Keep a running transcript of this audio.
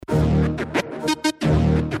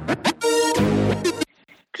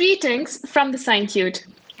Greetings from the Scientuit.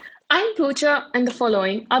 I'm Pooja, and the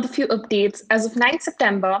following are the few updates as of 9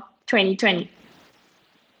 September 2020.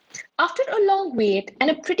 After a long wait and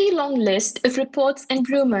a pretty long list of reports and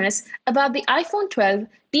rumors about the iPhone 12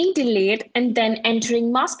 being delayed and then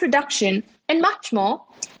entering mass production and much more,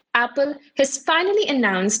 Apple has finally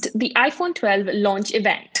announced the iPhone 12 launch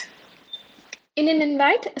event. In an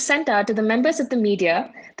invite sent out to the members of the media,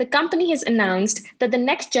 the company has announced that the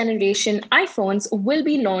next generation iPhones will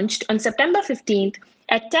be launched on September 15th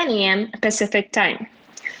at 10 a.m. Pacific Time.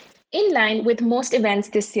 In line with most events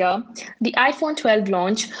this year, the iPhone 12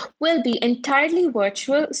 launch will be entirely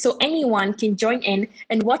virtual so anyone can join in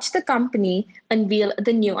and watch the company unveil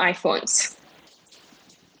the new iPhones.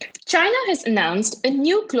 China has announced a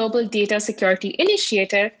new global data security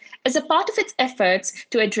initiative as a part of its efforts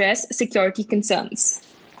to address security concerns.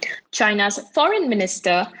 China's Foreign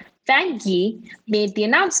Minister Wang Yi made the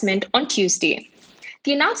announcement on Tuesday.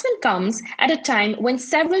 The announcement comes at a time when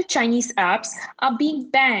several Chinese apps are being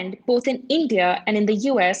banned both in India and in the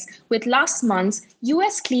US with last month's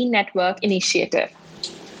US Clean Network initiative.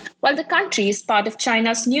 While the countries part of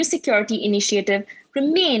China's new security initiative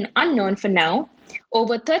remain unknown for now,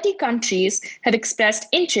 over 30 countries have expressed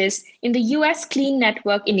interest in the US Clean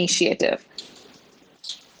Network initiative.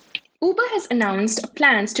 Uber has announced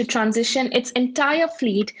plans to transition its entire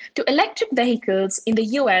fleet to electric vehicles in the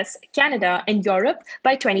US, Canada, and Europe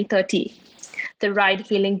by 2030. The ride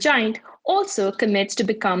hailing giant also commits to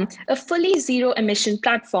become a fully zero emission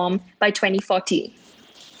platform by 2040.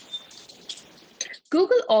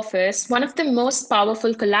 Google offers one of the most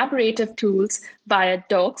powerful collaborative tools via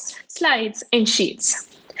Docs, Slides, and Sheets.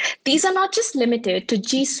 These are not just limited to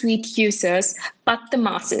G Suite users, but the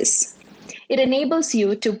masses. It enables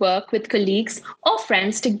you to work with colleagues or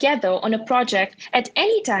friends together on a project at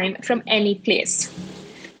any time from any place.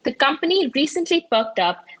 The company recently perked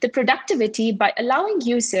up the productivity by allowing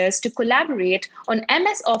users to collaborate on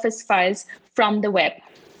MS Office files from the web.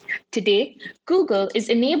 Today, Google is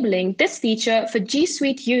enabling this feature for G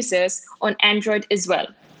Suite users on Android as well.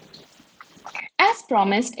 As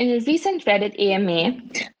promised in a recent Reddit AMA,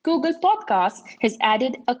 Google Podcasts has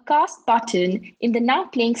added a cast button in the now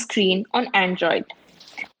playing screen on Android.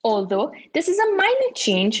 Although this is a minor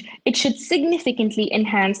change, it should significantly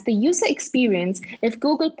enhance the user experience if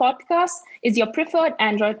Google Podcasts is your preferred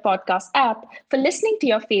Android podcast app for listening to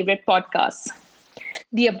your favorite podcasts.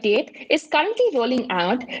 The update is currently rolling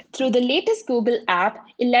out through the latest Google app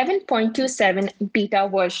 11.27 beta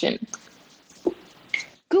version.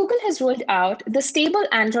 Google has rolled out the stable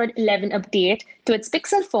Android 11 update to its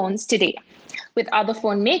Pixel phones today, with other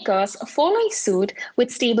phone makers following suit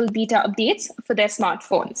with stable beta updates for their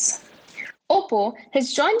smartphones. Oppo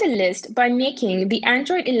has joined the list by making the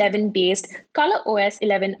Android 11-based ColorOS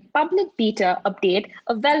 11 public beta update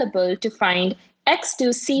available to find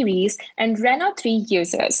X2 series and Reno 3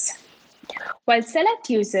 users. While select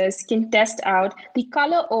users can test out the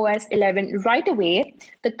ColorOS 11 right away,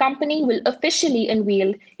 the company will officially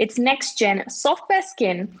unveil its next-gen software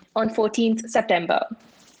skin on 14th September.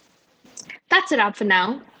 That's a wrap for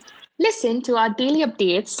now. Listen to our daily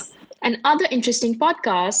updates and other interesting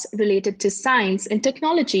podcasts related to science and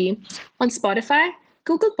technology on Spotify,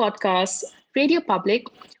 Google Podcasts, Radio Public,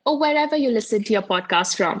 or wherever you listen to your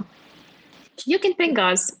podcast from. You can ping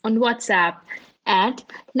us on WhatsApp at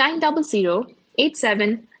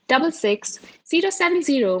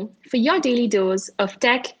 900-8766-070 for your daily dose of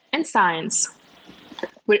tech and science.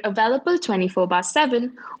 We're available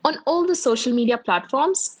 24/7 on all the social media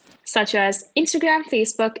platforms such as Instagram,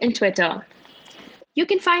 Facebook, and Twitter. You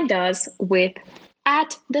can find us with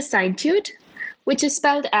 @thescientuit, which is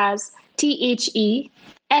spelled as THESCIENTUIT.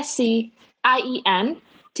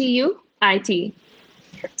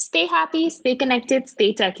 Stay happy, stay connected,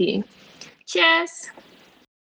 stay techy. Cheers!